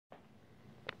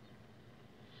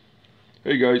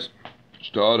Hey guys,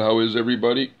 it's Todd. How is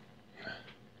everybody?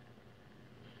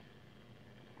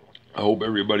 I hope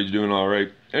everybody's doing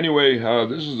alright. Anyway,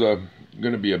 this is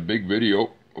going to be a big video.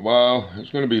 Well,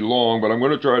 it's going to be long, but I'm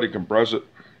going to try to compress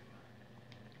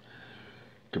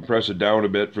it down a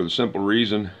bit for the simple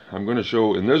reason I'm going to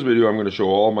show, in this video, I'm going to show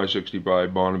all my 65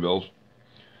 Bonnevilles.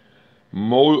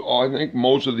 I think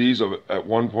most of these have at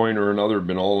one point or another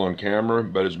been all on camera,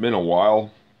 but it's been a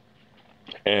while.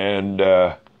 And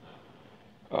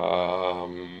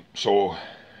so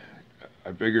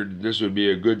I figured this would be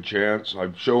a good chance.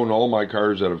 I've shown all my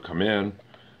cars that have come in.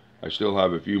 I still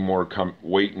have a few more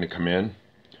waiting to come in.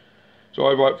 So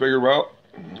I figured, well,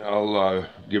 I'll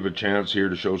give a chance here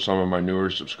to show some of my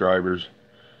newer subscribers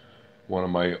one of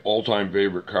my all-time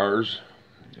favorite cars.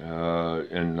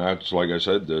 And that's, like I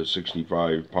said, the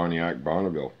 65 Pontiac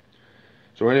Bonneville.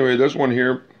 So anyway, this one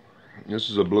here, this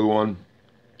is a blue one.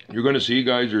 You're going to see,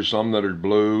 guys, there's some that are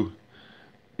blue.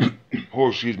 Oh,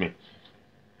 excuse me.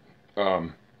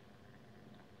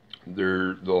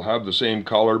 They'll have the same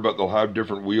color, but they'll have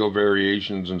different wheel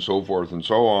variations and so forth and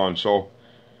so on. So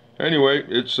anyway,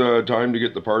 it's time to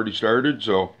get the party started.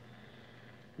 So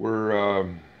we're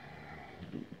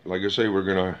like I say, we're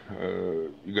gonna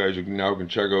you guys now can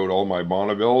check out all my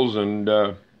Bonnevilles,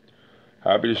 and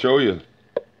happy to show you.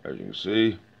 As you can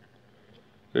see,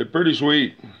 they're pretty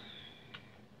sweet.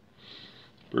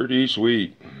 Pretty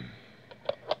sweet.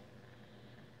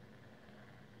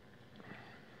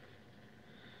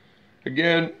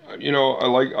 Again, you know, I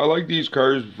like these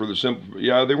cars for the simple.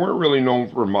 Yeah, they weren't really known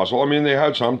for muscle. I mean, they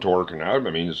had some torque and that.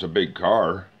 I mean, it's a big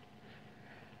car.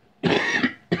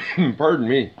 Pardon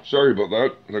me. Sorry about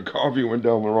that. The coffee went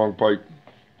down the wrong pipe.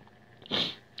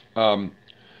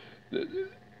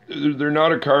 They're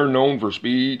not a car known for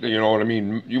speed. You know what I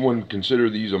mean? You wouldn't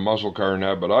consider these a muscle car and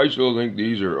that, but I still think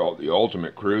these are the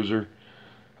ultimate cruiser.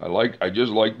 I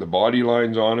just like the body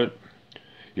lines on it.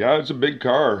 Yeah, it's a big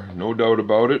car, no doubt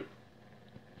about it.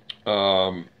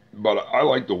 But I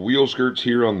like the wheel skirts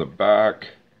here on the back.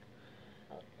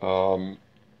 You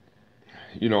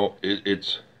know,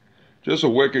 it's just a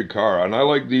wicked car, and I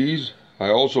like these. I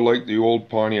also like the old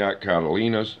Pontiac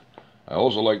Catalinas. I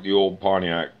also like the old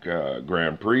Pontiac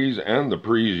Grand Prix and the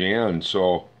Parisienne.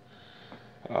 So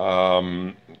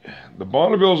the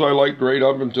Bonnevilles I liked right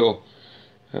up until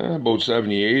about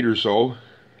 78 or so.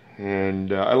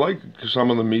 And I like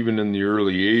some of them even in the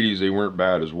early 80s. They weren't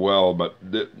bad as well. But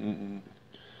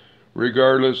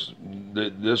regardless,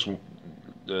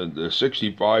 the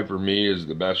 65 for me is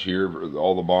the best here for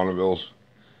all the Bonnevilles.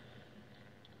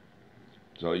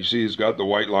 So you see, it's got the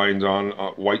white lines on,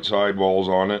 white sidewalls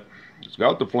on it. It's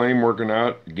got the flame working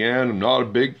out. Again, I'm not a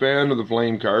big fan of the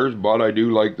flame cars, but I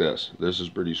do like this. This is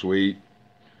pretty sweet.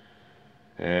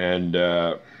 And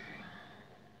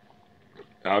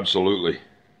absolutely,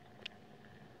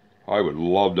 I would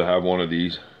love to have one of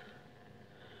these.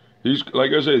 These,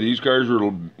 like I say, these cars were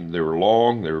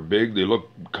long, they were big, they look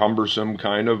cumbersome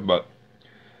kind of, but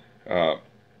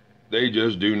they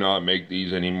just do not make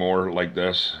these anymore like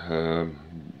this. They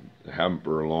haven't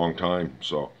for a long time.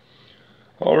 So,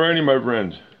 alrighty, my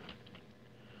friends,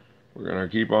 we're gonna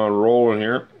keep on rolling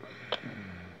here.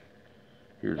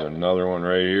 Here's another one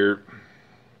right here.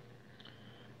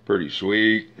 Pretty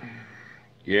sweet.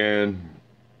 Again.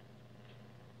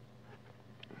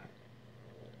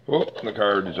 Oh, the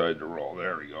car decided to roll.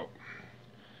 There we go.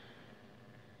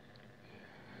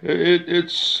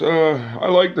 I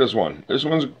like this one. This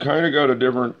one's kind of got a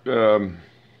different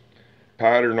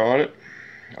pattern on it.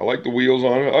 I like the wheels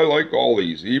on it. I like all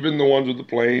these, even the ones with the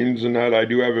planes and that. I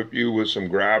do have a few with some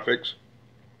graphics.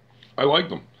 I like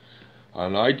them,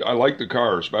 and I like the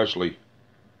car especially.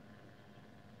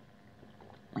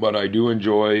 But I do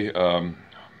enjoy.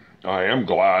 I am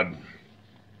glad.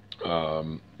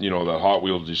 You know, that Hot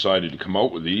Wheels decided to come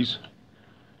out with these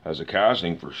as a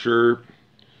casting for sure.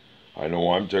 I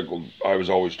know I'm tickled. I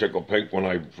was always tickled pink when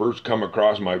I first come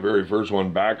across my very first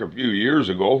one back a few years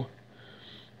ago.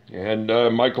 And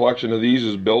my collection of these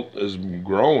has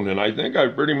grown, and I think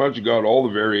I've pretty much got all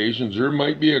the variations. There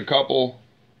might be a couple.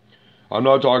 I'm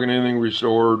not talking anything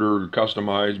restored or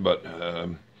customized, but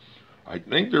I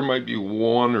think there might be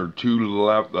one or two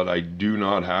left that I do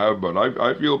not have, but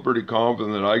I feel pretty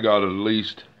confident that I got at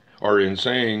least, or in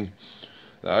saying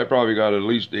that I probably got at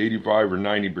least 85 or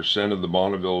 90% of the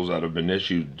Bonnevilles that have been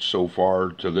issued so far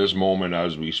to this moment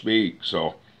as we speak.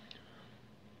 So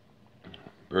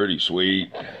pretty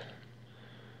sweet.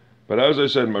 But as I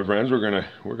said, my friends, we're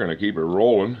gonna keep it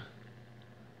rolling.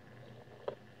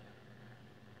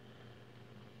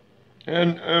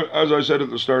 And as I said at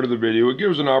the start of the video, it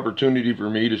gives an opportunity for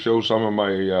me to show some of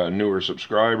my newer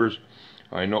subscribers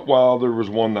I know, well, there was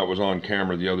one that was on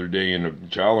camera the other day in a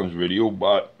challenge video,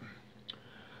 but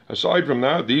aside from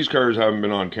that, these cars haven't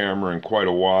been on camera in quite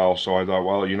a while, so I thought,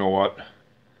 well, you know what?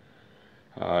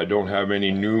 I don't have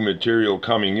any new material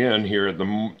coming in here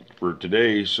for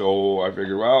today, so I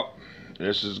figured, well,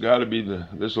 this has got to be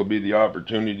this will be the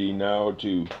opportunity now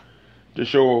to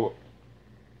show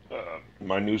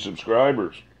my new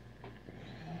subscribers.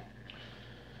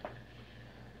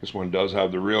 This one does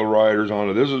have the real riders on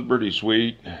it. This is pretty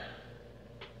sweet.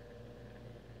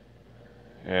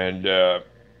 And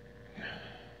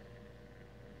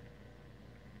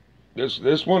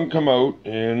this one come out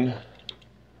in,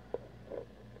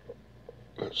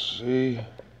 let's see,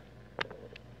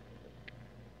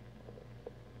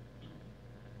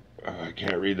 I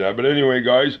can't read that, but anyway,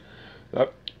 guys,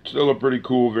 that's still a pretty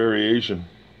cool variation.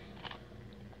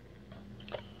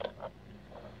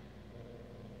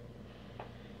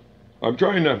 I'm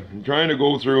trying to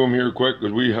go through them here quick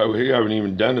because we haven't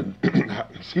even done it.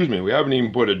 Excuse me, we haven't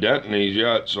even put a dent in these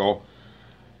yet, so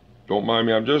don't mind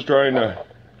me. I'm just trying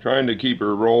to keep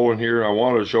her rolling here. I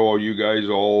want to show you guys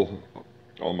all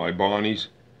my bonnies.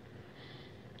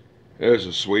 This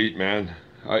is sweet, man.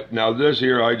 Now this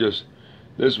here,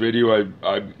 this video,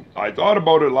 I thought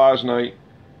about it last night.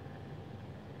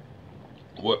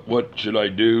 What should I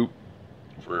do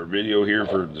for a video here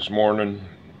for this morning?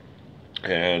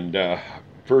 And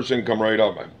first thing come right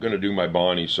up, I'm gonna do my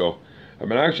bonnies. So I've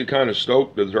been actually kind of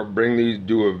stoked to bring these,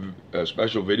 do a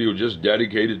special video just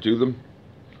dedicated to them.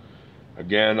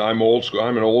 Again, I'm old school.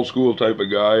 I'm an old school type of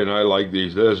guy, and I like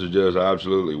these. This is just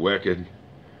absolutely wicked.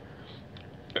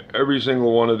 Every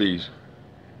single one of these,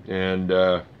 and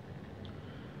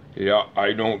yeah,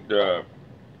 I don't.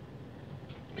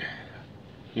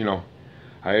 You know,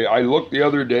 I looked the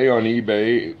other day on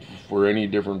eBay for any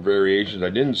different variations. I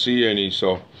didn't see any,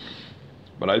 so,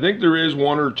 but I think there is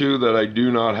one or two that I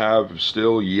do not have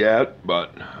still yet.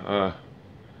 But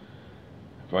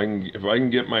if I can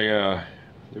get my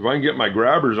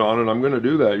grabbers on it, I'm gonna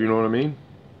do that. You know what I mean?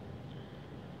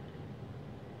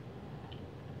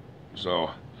 So,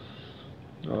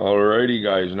 alrighty,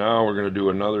 guys. Now we're gonna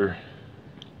do another.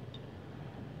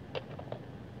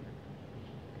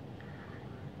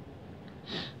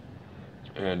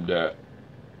 And I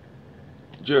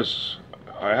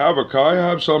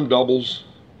have some doubles.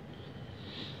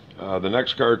 The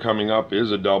next car coming up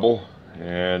is a double,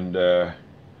 and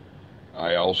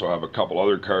I also have a couple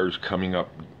other cars coming up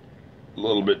a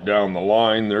little bit down the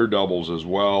line. They're doubles as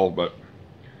well,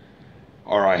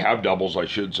 or I have doubles, I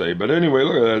should say. But anyway,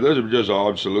 look at that. This is just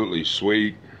absolutely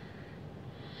sweet.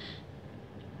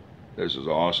 This is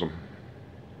awesome.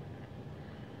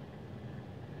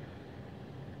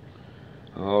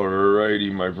 Alrighty,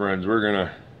 my friends, we're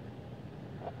gonna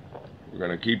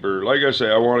keep her. Like I say,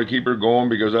 I want to keep her going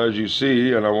because, as you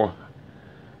see, and I want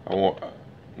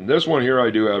this one here.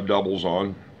 I do have doubles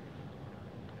on,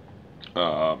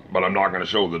 but I'm not going to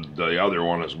show the other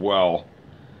one as well.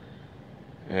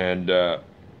 And yeah,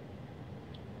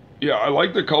 I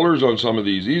like the colors on some of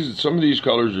these. Some of these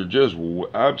colors are just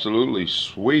absolutely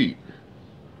sweet.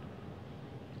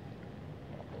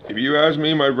 If you ask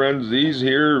me, my friends, these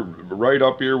here, right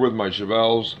up here with my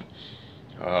Chevelles.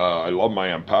 I love my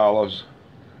Impalas.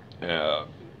 Yeah,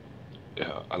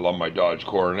 I love my Dodge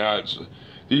Coronets.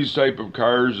 These type of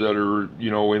cars that are,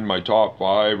 you know, in my top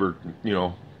 5 or, you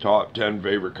know, top 10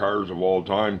 favorite cars of all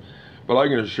time. But I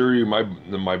can assure you, my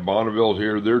Bonnevilles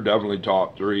here, they're definitely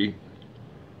top 3.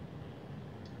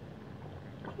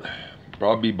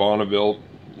 Probably Bonneville,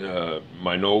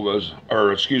 my Novas,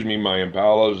 or excuse me, my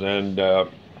Impalas,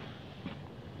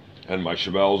 and my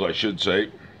Chevelles, I should say.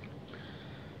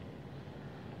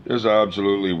 It's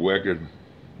absolutely wicked.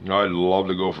 I'd love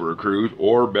to go for a cruise,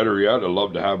 or better yet, I'd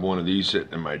love to have one of these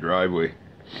sitting in my driveway.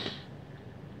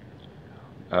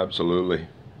 Absolutely.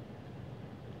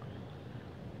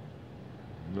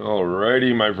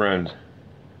 Alrighty, my friends.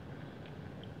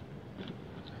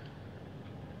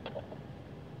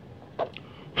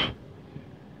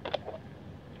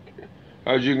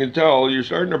 As you can tell, you're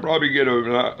starting to probably get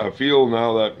a feel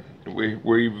now that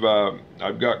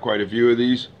I've got quite a few of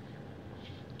these.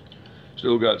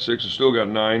 Still got 6, still got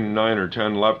 9 or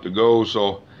 10 left to go,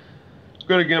 so it's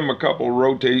going to give them a couple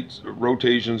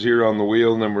rotations here on the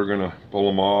wheel, and then we're going to pull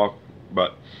them off.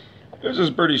 But this is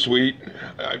pretty sweet.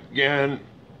 Again,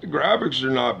 the graphics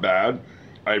are not bad.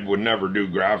 I would never do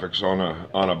graphics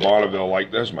on a Bonneville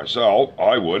like this myself.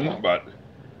 I wouldn't, but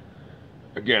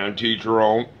again, teach your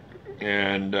own.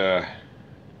 And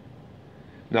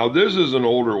now this is an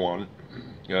older one.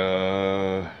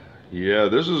 Yeah,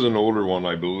 this is an older one,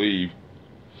 I believe.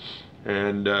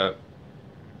 And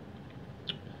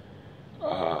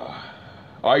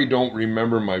I don't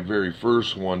remember my very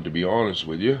first one, to be honest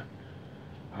with you.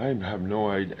 I have no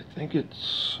idea. I think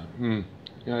it's,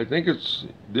 yeah, I think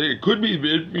it could be,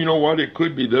 you know what, it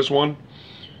could be this one.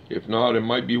 If not, it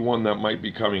might be one that might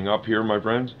be coming up here, my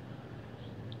friends.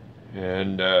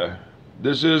 And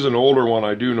this is an older one,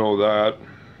 I do know that.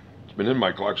 It's been in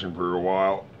my collection for a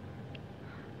while.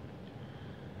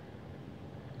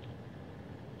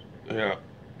 Yeah,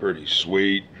 pretty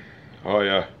sweet. Oh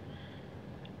yeah.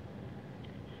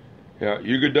 Yeah,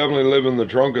 you could definitely live in the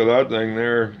trunk of that thing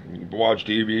there. You could watch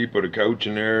TV, put a couch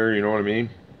in there, you know what I mean?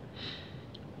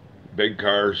 Big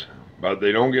cars, but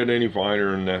they don't get any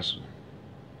finer than this.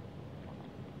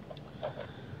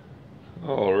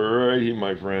 Alrighty,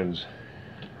 my friends.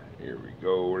 Here we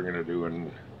go. We're gonna do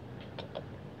an.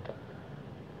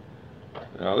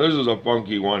 Now this is a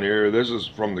funky one here. This is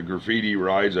from the graffiti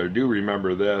rides. I do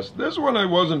remember this. This one I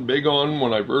wasn't big on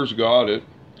when I first got it.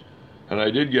 And I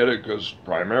did get it because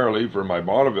primarily for my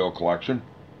Bonneville collection.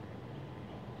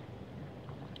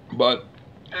 But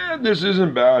this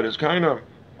isn't bad. It's kind of,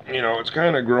 you know, it's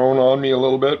kind of grown on me a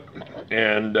little bit.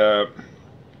 And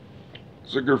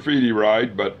it's a graffiti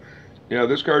ride, but yeah,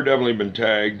 this car definitely been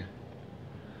tagged.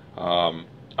 As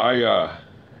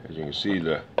you can see,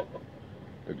 the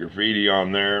graffiti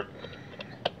on there.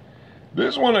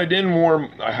 This one I didn't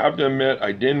warm, I have to admit,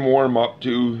 I didn't warm up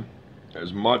to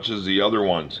as much as the other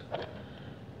ones.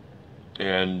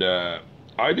 And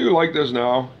I do like this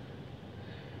now.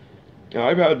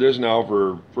 I've had this now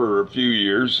for a few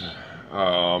years.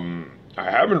 I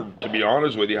haven't, to be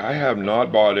honest with you, I have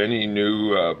not bought any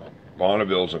new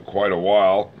Bonnevilles in quite a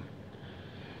while.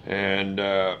 And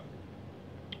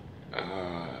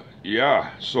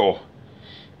yeah, so,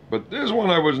 but this one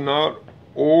I was not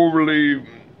overly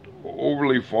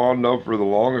fond of for the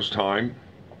longest time.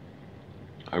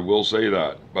 I will say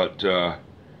that, but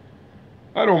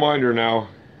I don't mind her now.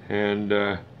 And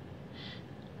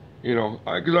you know,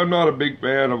 because I'm not a big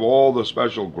fan of all the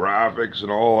special graphics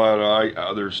and all that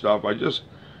other stuff. I just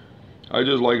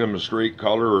like them a straight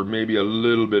color, or maybe a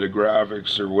little bit of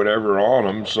graphics or whatever on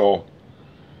them. So,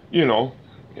 you know,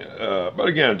 but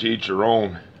again, to each their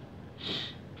own.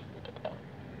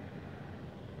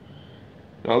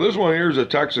 Now this one here is a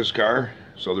Texas car,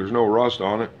 so there's no rust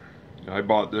on it. I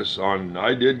bought this on,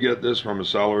 I did get this from a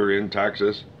seller in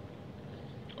Texas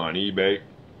on eBay.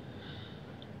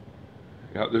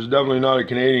 Yeah, this is definitely not a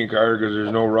Canadian car because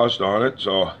there's no rust on it,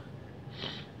 so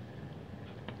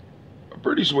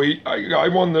pretty sweet. I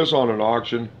won this on an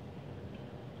auction.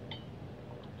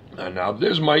 And now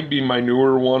this might be my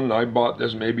newer one. I bought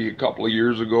this maybe a couple of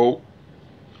years ago.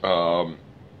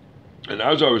 And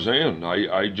as I was saying,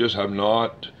 I just have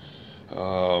not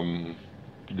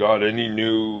got any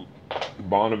new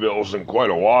Bonnevilles in quite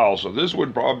a while. So this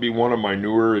would probably be one of my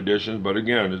newer editions. But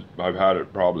again, I've had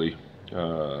it probably,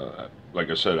 like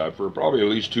I said, for probably at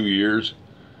least 2 years.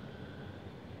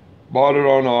 Bought it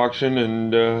on auction,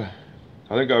 and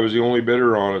I think I was the only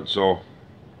bidder on it. So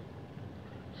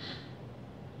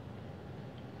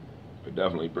but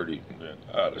definitely pretty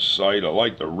out of sight. I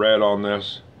like the red on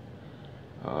this.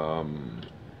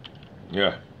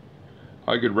 Yeah,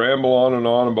 I could ramble on and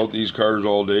on about these cars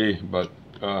all day, but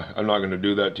I'm not going to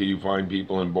do that till you find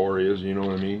people and bore you, you know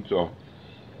what I mean? So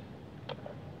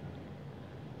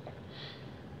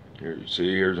here you see,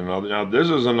 here's another. Now this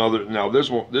is another. Now this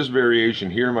one, this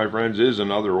variation here, my friends, is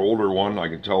another older one. I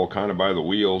can tell kind of by the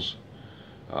wheels.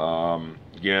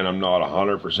 Again, I'm not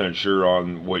 100% sure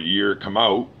on what year it come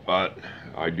out, but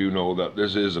I do know that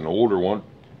this is an older one.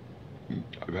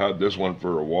 I've had this one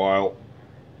for a while.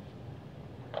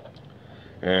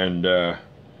 And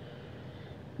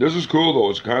this is cool though.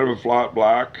 It's kind of a flat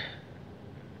black.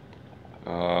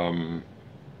 I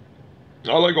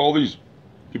like all these,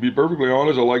 to be perfectly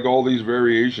honest, I like all these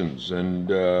variations. And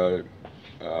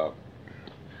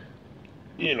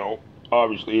you know,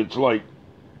 obviously it's like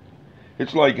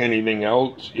anything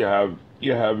else. You have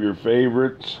your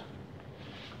favorites,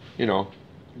 you know.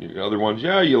 The other ones,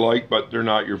 yeah, you like, but they're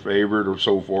not your favorite, or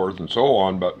so forth and so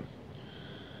on. But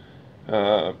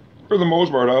for the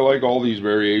most part, I like all these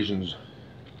variations.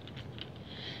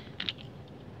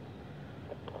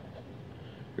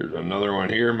 Here's another one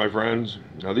here, my friends.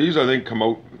 Now these I think come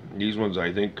out, these ones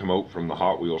I think come out from the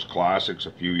Hot Wheels Classics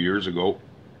a few years ago.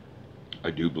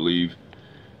 I do believe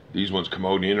these ones come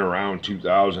out in around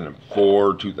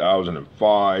 2004,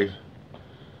 2005.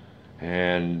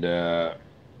 And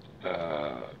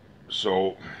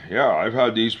so yeah, I've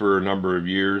had these for a number of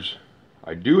years.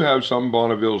 I do have some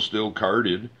Bonnevilles still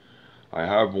carded. I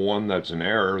have one that's an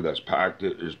error, that's packed,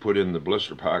 is put in the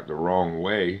blister pack the wrong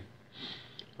way.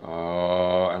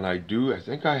 And I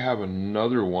think I have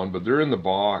another one, but they're in the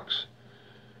box.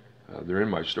 They're in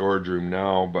my storage room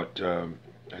now, but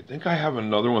I think I have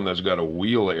another one that's got a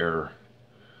wheel air.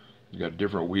 It's got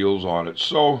different wheels on it.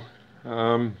 So,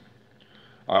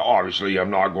 obviously I'm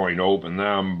not going to open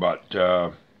them, but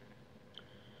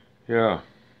yeah,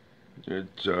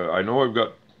 I know I've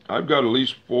got at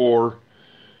least four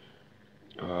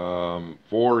in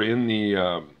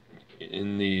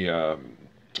the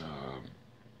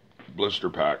blister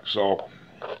pack. So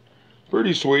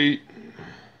pretty sweet.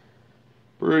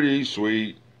 Pretty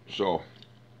sweet. So,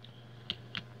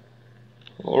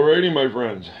 alrighty, my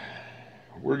friends,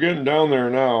 we're getting down there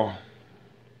now.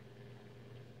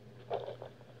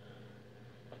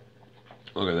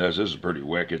 Look at this. This is pretty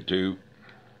wicked too.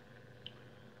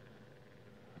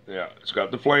 Yeah, it's got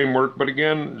the flame work, but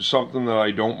again, something that I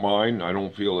don't mind. I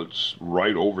don't feel it's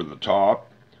right over the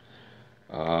top.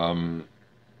 I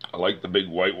like the big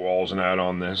white walls and that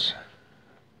on this.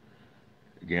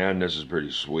 Again, this is pretty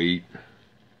sweet.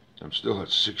 I'm still at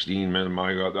 16 minutes.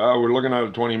 My God, we're looking at a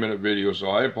 20-minute video, so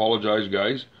I apologize,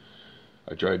 guys.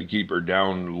 I tried to keep her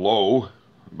down low,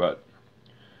 but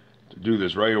to do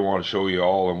this right, I want to show you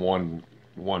all in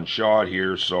one shot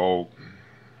here. So,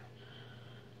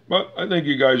 but I think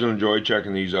you guys will enjoy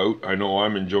checking these out. I know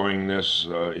I'm enjoying this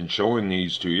in showing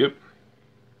these to you.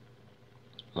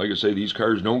 Like I say, these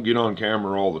cars don't get on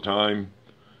camera all the time,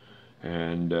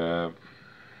 and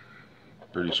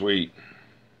pretty sweet.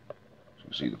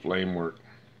 See the flame work.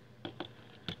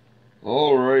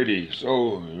 Alrighty,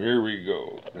 so here we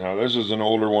go. Now this is an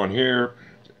older one here.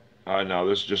 Now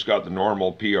this just got the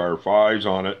normal PR5s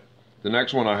on it. The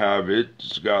next one I have,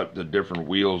 it's got the different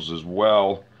wheels as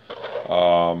well.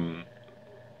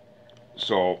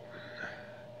 So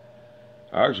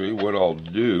actually what I'll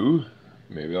do,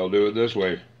 maybe I'll do it this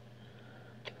way.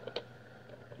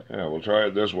 Yeah, we'll try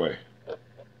it this way.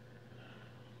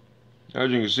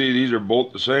 As you can see, these are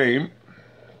both the same.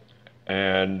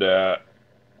 And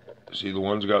see, the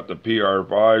one's got the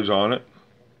PR5s on it.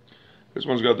 This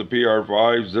one's got the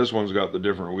PR5s. This one's got the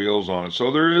different wheels on it. So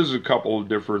there is a couple of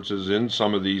differences in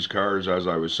some of these cars, as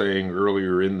I was saying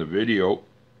earlier in the video.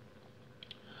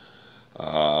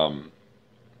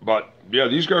 But yeah,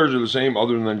 these cars are the same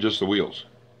other than just the wheels.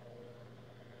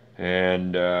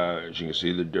 And as you can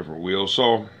see, the different wheels.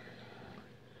 So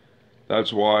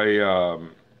that's why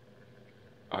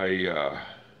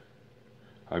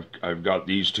I've got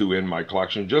these two in my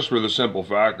collection, just for the simple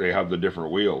fact they have the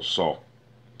different wheels. So,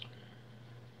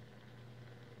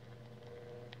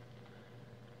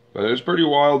 but it's pretty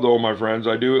wild though, my friends.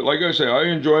 I do, like I say, I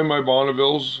enjoy my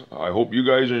Bonnevilles. I hope you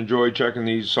guys enjoy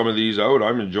checking some of these out.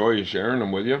 I'm enjoying sharing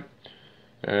them with you.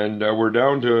 And we're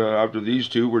down to, after these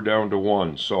two, we're down to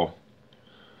one. So,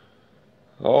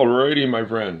 alrighty, my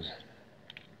friends.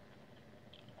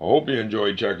 I hope you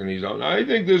enjoyed checking these out. I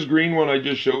think this green one I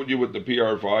just showed you with the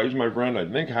PR5s, my friend, I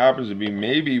think happens to be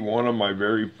maybe one of my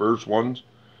very first ones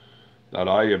that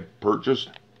I have purchased.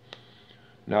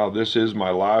 Now this is my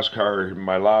last car,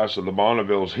 my last of the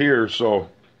Bonnevilles here, so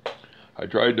I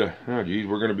tried to, oh geez,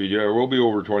 we'll be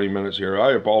over 20 minutes here.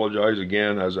 I apologize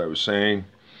again, as I was saying.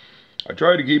 I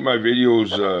tried to keep my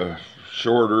videos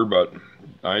shorter, but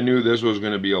I knew this was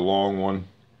going to be a long one.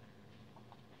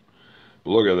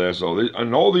 Look at this though,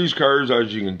 and all these cars,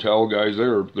 as you can tell, guys,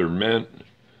 they're mint.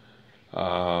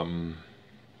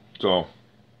 So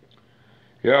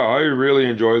yeah, I really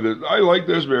enjoy this. I like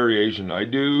this variation. I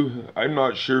do. I'm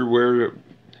not sure where.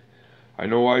 I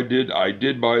know I did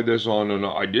buy this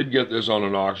I did get this on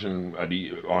an auction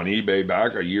on eBay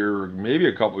back a year, maybe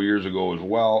a couple years ago as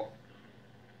well.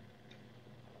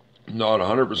 Not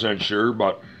 100% sure,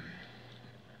 but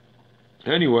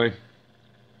anyway.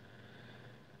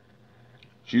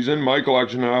 She's in my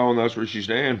collection now, and that's where she's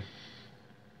staying.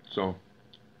 So,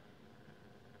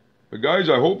 but guys,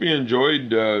 I hope you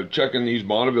enjoyed checking these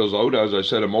Bonnevilles out. As I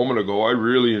said a moment ago, I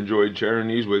really enjoyed sharing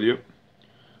these with you.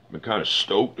 I'm kind of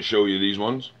stoked to show you these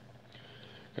ones.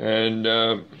 And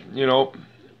you know,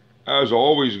 as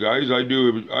always, guys, I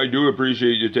do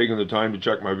appreciate you taking the time to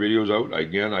check my videos out.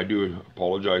 Again, I do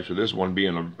apologize for this one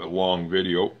being a long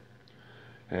video.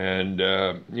 And,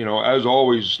 you know, as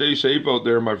always, stay safe out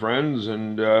there, my friends,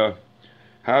 and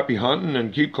happy hunting,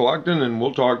 and keep collecting, and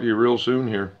we'll talk to you real soon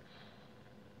here.